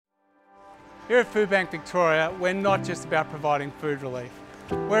Here at Foodbank Victoria, we're not just about providing food relief.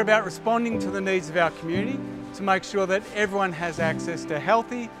 We're about responding to the needs of our community to make sure that everyone has access to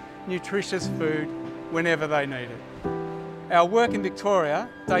healthy, nutritious food whenever they need it. Our work in Victoria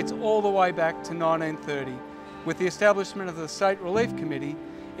dates all the way back to 1930 with the establishment of the State Relief Committee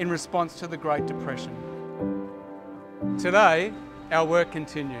in response to the Great Depression. Today, our work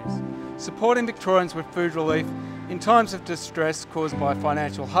continues, supporting Victorians with food relief in times of distress caused by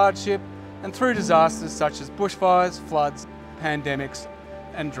financial hardship and through disasters such as bushfires, floods, pandemics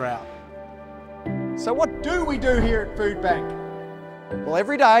and drought. So what do we do here at Foodbank? Well,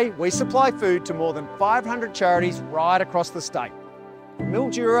 every day we supply food to more than 500 charities right across the state. From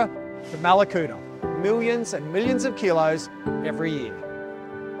Mildura to Mallacoota, millions and millions of kilos every year.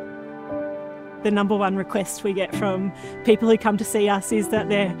 The number one request we get from people who come to see us is that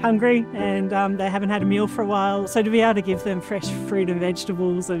they're hungry and they haven't had a meal for a while. So to be able to give them fresh fruit and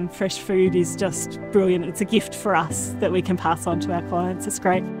vegetables and fresh food is just brilliant. It's a gift for us that we can pass on to our clients. It's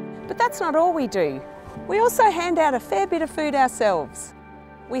great. But that's not all we do. We also hand out a fair bit of food ourselves.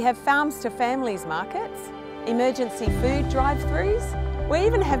 We have farms to families markets, emergency food drive-throughs. We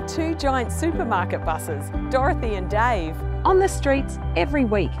even have 2 giant supermarket buses, Dorothy and Dave, on the streets every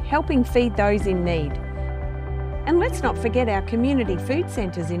week, helping feed those in need. And let's not forget our community food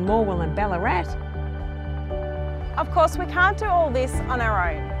centres in Morwell and Ballarat. Of course, we can't do all this on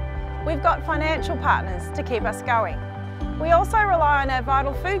our own. We've got financial partners to keep us going. We also rely on our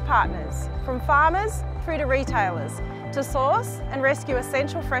vital food partners, from farmers through to retailers, to source and rescue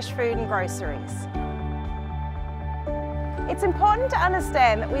essential fresh food and groceries. It's important to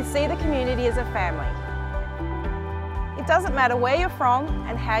understand that we see the community as a family. It doesn't matter where you're from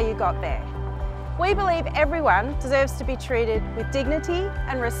and how you got there. We believe everyone deserves to be treated with dignity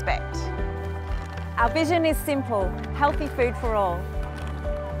and respect. Our vision is simple: healthy food for all.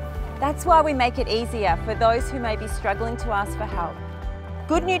 That's why we make it easier for those who may be struggling to ask for help.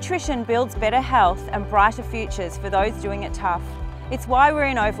 Good nutrition builds better health and brighter futures for those doing it tough. It's why we're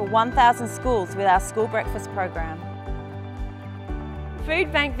in over 1,000 schools with our school breakfast program.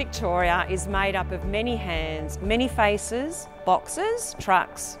 Foodbank Victoria is made up of many hands, many faces, boxes,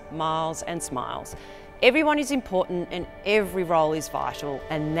 trucks, miles and smiles. Everyone is important and every role is vital,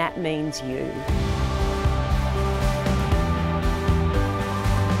 and that means you.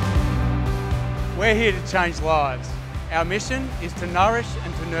 We're here to change lives. Our mission is to nourish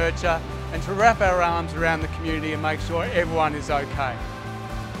and to nurture and to wrap our arms around the community and make sure everyone is okay.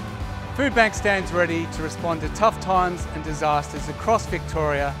 Foodbank stands ready to respond to tough times and disasters across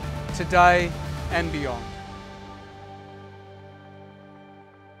Victoria today and beyond.